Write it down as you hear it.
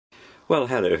Well,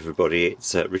 hello everybody,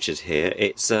 it's Richard here.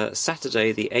 It's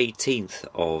Saturday the 18th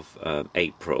of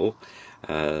April,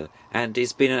 and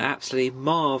it's been an absolutely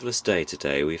marvellous day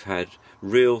today. We've had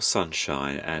real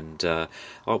sunshine and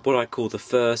what I call the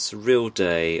first real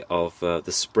day of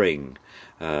the spring.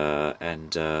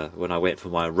 And when I went for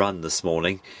my run this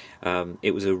morning,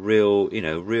 it was a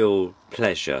real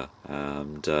pleasure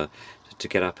to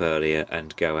get up earlier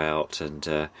and go out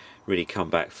and really come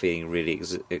back feeling really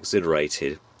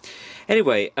exhilarated.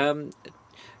 Anyway,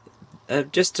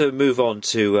 just to move on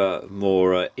to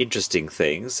more interesting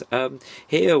things,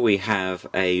 here we have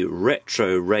a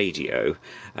retro radio.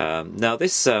 Now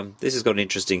this has got an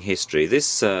interesting history.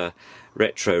 This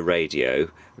retro radio,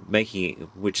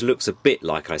 which looks a bit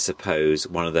like, I suppose,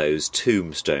 one of those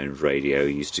tombstone radio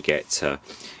you used to get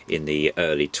in the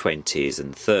early 20s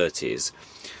and 30s,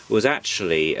 was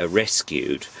actually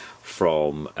rescued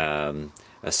from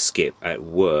a skip at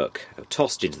work,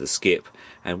 tossed into the skip,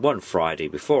 and one Friday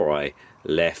before I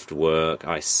left work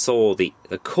I saw the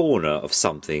corner of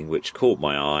something which caught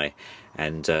my eye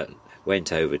and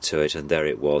went over to it, and there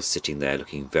it was, sitting there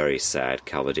looking very sad,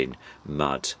 covered in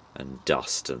mud and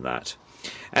dust and that.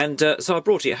 And so I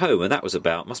brought it home, and that was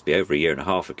must be over a year and a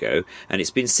half ago, and it's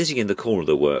been sitting in the corner of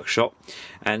the workshop,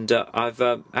 and I've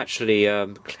actually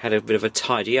had a bit of a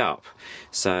tidy up.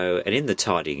 So, and in the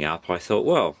tidying up I thought,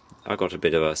 well, I got a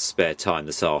bit of a spare time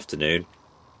this afternoon.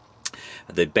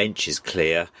 The bench is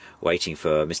clear, waiting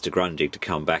for Mr. Grundig to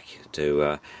come back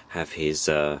to have his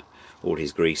all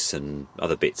his grease and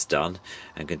other bits done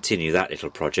and continue that little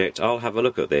project. I'll have a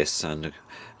look at this, and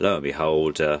lo and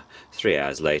behold, 3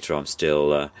 hours later I'm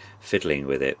still fiddling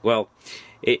with it. Well,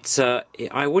 it's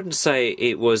I wouldn't say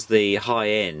it was the high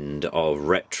end of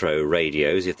retro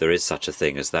radios, if there is such a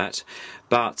thing as that,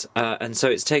 but and so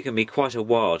it's taken me quite a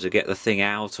while to get the thing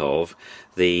out of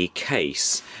the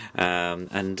case,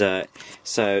 so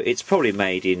it's probably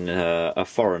made in a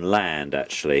foreign land,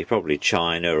 actually, probably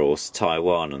China or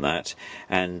Taiwan and that,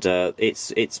 and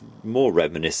it's more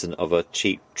reminiscent of a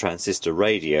cheap transistor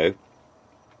radio.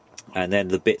 And then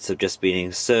the bits have just been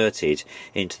inserted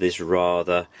into this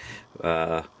rather,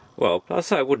 well,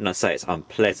 I wouldn't say it's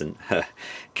unpleasant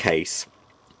case.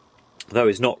 Though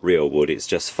it's not real wood, it's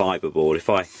just fibreboard. If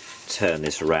I turn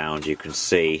this around, you can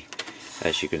see,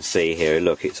 as you can see here,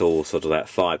 look, it's all sort of that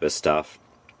fibre stuff.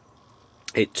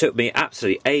 It took me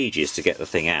absolutely ages to get the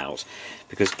thing out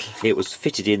because it was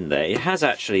fitted in there. It has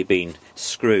actually been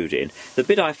screwed in. The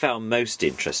bit I found most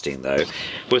interesting, though,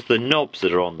 was the knobs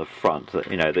that are on the front that,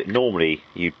 that normally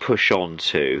you'd push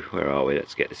onto. Where are we?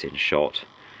 Let's get this in shot.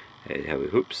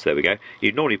 Oops, there we go.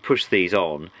 You'd normally push these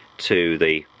on to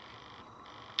the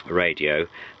radio.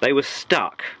 They were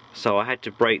stuck, so I had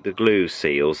to break the glue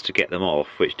seals to get them off,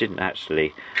 which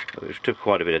took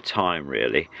quite a bit of time,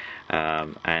 really.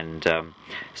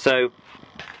 So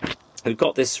we've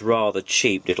got this rather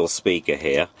cheap little speaker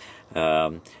here,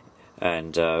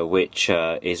 which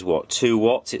is what, 2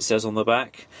 watts it says on the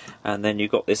back, and then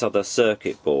you've got this other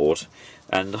circuit board,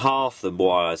 and half the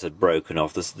wires had broken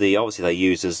off. Obviously they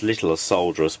use as little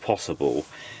solder as possible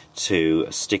to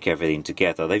stick everything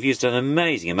together. They've used an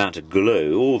amazing amount of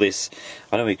glue. All this,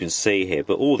 I don't know if you can see here,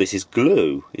 but all this is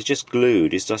glue. It's just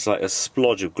glued. It's just like a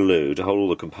splodge of glue to hold all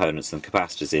the components and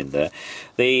capacitors in there.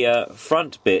 The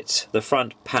front bit, the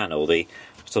front panel, the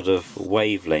sort of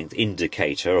wavelength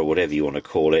indicator, or whatever you want to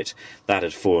call it, that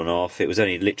had fallen off. It was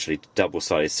only literally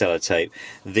double-sided sellotape.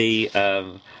 The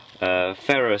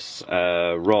ferrous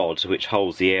rod which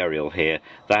holds the aerial here,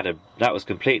 that was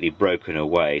completely broken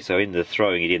away, so in the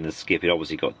throwing it in the skip it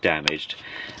obviously got damaged,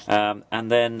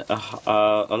 and then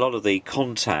a lot of the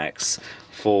contacts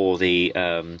for the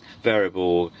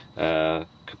variable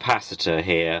capacitor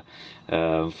here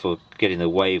for getting the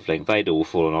wavelength, they'd all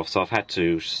fallen off, so I've had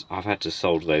to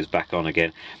solder those back on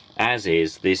again. As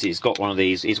is this, it's got one of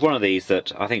these. It's one of these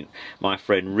that I think my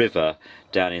friend River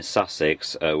down in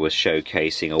Sussex was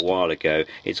showcasing a while ago.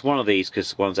 It's one of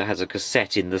these ones that has a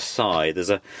cassette in the side. There's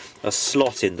a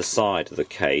slot in the side of the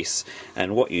case,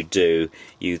 and what you do,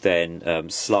 you then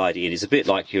slide it in. It's a bit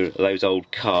like those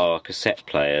old car cassette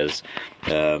players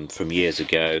from years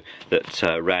ago that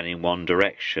ran in one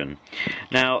direction.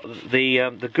 Now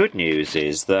the good news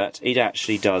is that it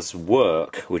actually does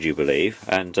work, would you believe?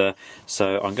 And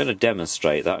so I'm going to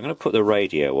demonstrate that. I'm going to put the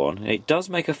radio on. It does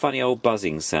make a funny old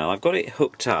buzzing sound. I've got it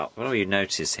hooked up. I don't know if you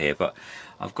notice here, but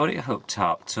I've got it hooked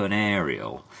up to an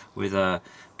aerial with a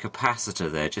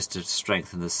capacitor there just to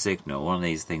strengthen the signal. One of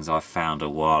these things I found a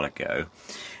while ago.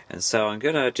 And so I'm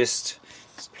going to just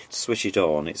switch it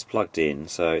on. It's plugged in,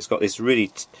 so it's got this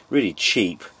really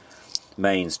cheap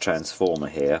mains transformer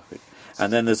here,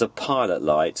 and then there's a pilot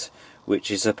light which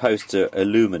is supposed to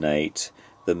illuminate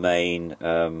the main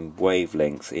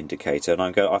wavelength indicator, and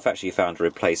I've actually found a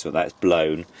replacement that's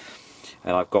blown,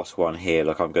 and I've got one here.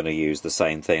 Look, I'm going to use the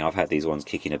same thing. I've had these ones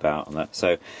kicking about and that.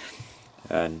 So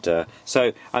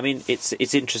I mean,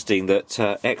 it's interesting that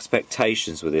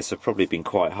expectations with this have probably been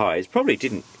quite high. It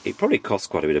probably cost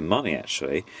quite a bit of money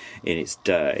actually in its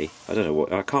day. I don't know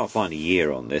what, I can't find a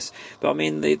year on this, but I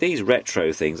mean these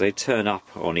retro things, they turn up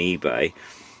on eBay.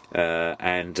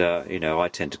 You know, I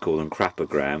tend to call them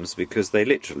crapograms because they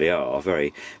literally are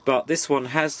very. But this one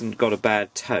hasn't got a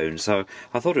bad tone, so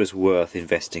I thought it was worth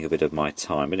investing a bit of my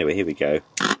time. Anyway, here we go.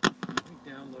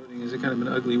 Downloading is a kind of an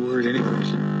ugly word,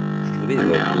 anyways.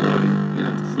 Downloading, you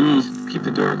know, keep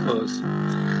the door closed.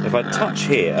 If I touch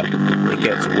here, it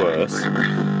gets worse.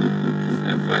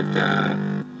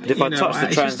 But if I touch the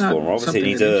transformer, obviously it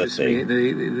needs earthing.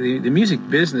 The music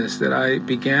business that I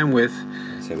began with.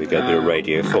 So we go to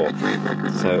Radio 4.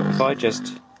 So if I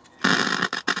just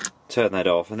turn that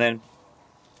off, and then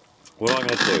what I'm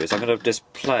going to do is I'm going to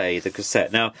just play the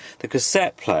cassette. Now, the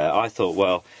cassette player, I thought,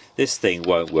 well, this thing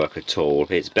won't work at all.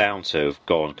 It's bound to have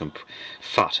gone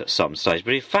fut at some stage.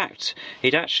 But in fact,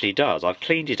 it actually does. I've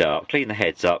cleaned it up, cleaned the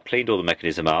heads up, cleaned all the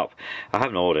mechanism up. I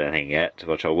haven't ordered anything yet,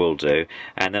 which I will do.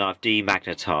 And then I've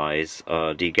demagnetized,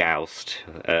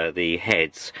 degaussed the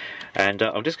heads. And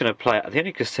I'm just going to play it. The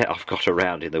only cassette I've got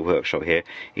around in the workshop here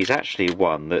is actually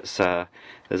one that's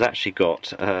actually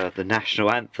got the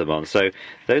national anthem on. So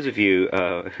those of you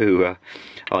who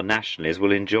are nationalists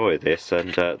will enjoy this,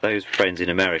 and those friends in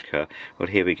America, well,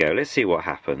 here we go. Let's see what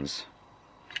happens.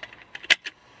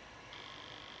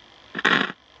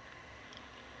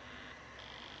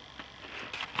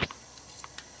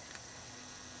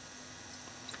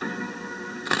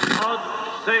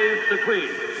 God save the Queen.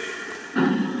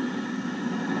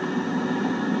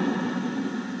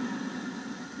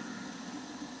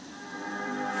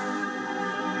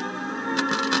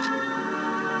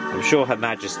 I'm sure Her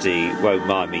Majesty won't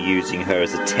mind me using her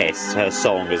as a test, her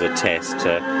song as a test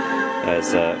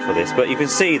for this. But you can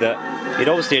see that it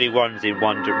obviously only runs in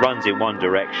one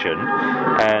direction,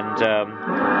 and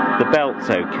the belt's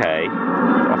okay.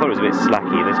 I thought it was a bit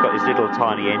slacky. It's got this little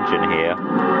tiny engine here.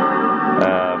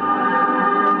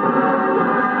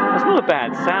 That's not a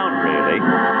bad sound, really.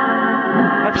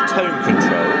 That's tone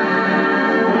control.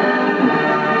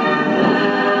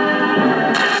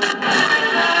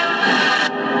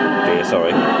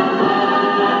 Sorry.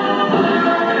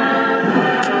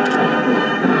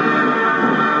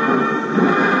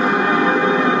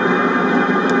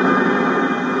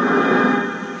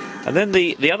 And then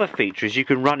the other feature is you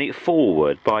can run it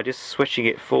forward by just switching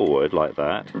it forward like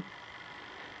that,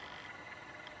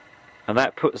 and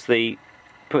that puts the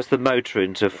motor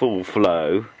into full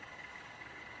flow.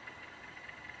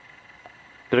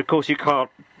 But of course you can't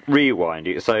rewind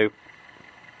it, so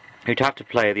you'd have to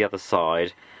play the other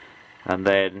side and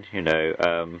then, you know,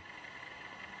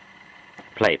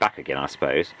 play it back again, I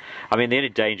suppose. I mean, the only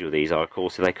danger with these are, of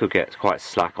course, they could get quite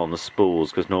slack on the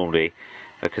spools, because normally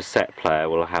a cassette player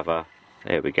will have a...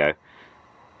 There we go.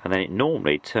 And then it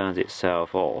normally turns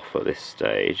itself off at this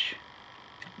stage.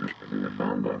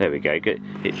 There we go.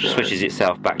 It switches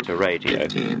itself back to radio.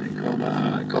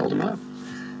 I called him up.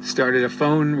 Started a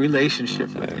phone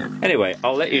relationship with him. Anyway,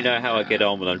 I'll let you know how I get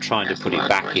on when I'm trying to put it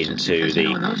back into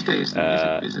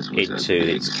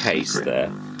its case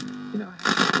there.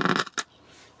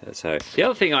 So the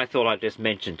other thing I thought I'd just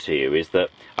mention to you is that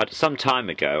some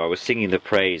time ago I was singing the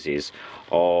praises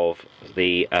of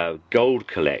the Gold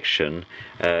Collection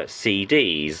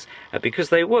CDs because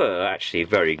they were actually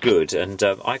very good, and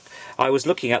I was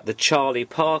looking at the Charlie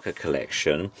Parker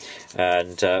collection,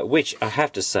 and which I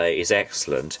have to say is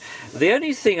excellent. The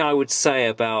only thing I would say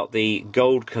about the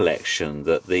Gold Collection,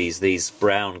 that these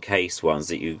brown case ones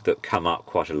that come up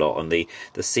quite a lot, and the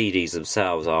CDs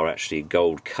themselves are actually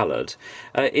gold coloured,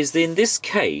 is that in this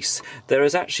case there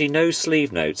is actually no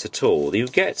sleeve notes at all. You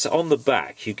get on the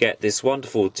back, you get this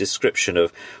wonderful description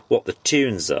of what the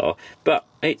tunes are, but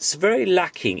it's very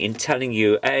lacking in telling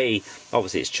you,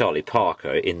 obviously it's Charlie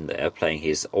Parker in there playing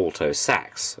his alto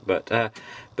sax, but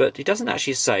he doesn't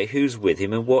actually say who's with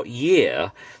him and what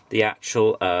year the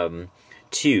actual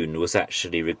tune was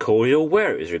actually recorded or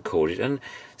where it was recorded. And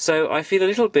so I feel a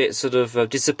little bit sort of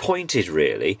disappointed,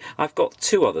 really. I've got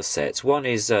two other sets. One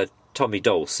is Tommy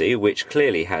Dolce, which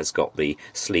clearly has got the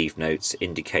sleeve notes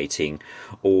indicating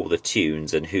all the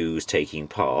tunes and who's taking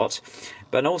part.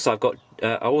 But also I've got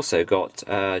also got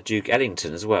Duke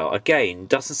Ellington as well. Again,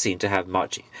 doesn't seem to have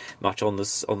much on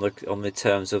the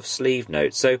terms of sleeve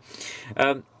notes. So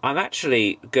I'm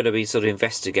actually going to be sort of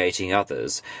investigating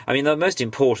others. I mean, the most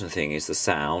important thing is the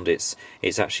sound. It's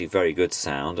actually very good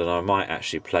sound, and I might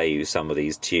actually play you some of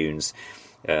these tunes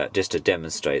just to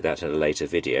demonstrate that in a later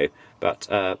video. But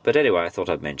anyway, I thought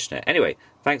I'd mention it. Anyway,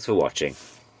 thanks for watching.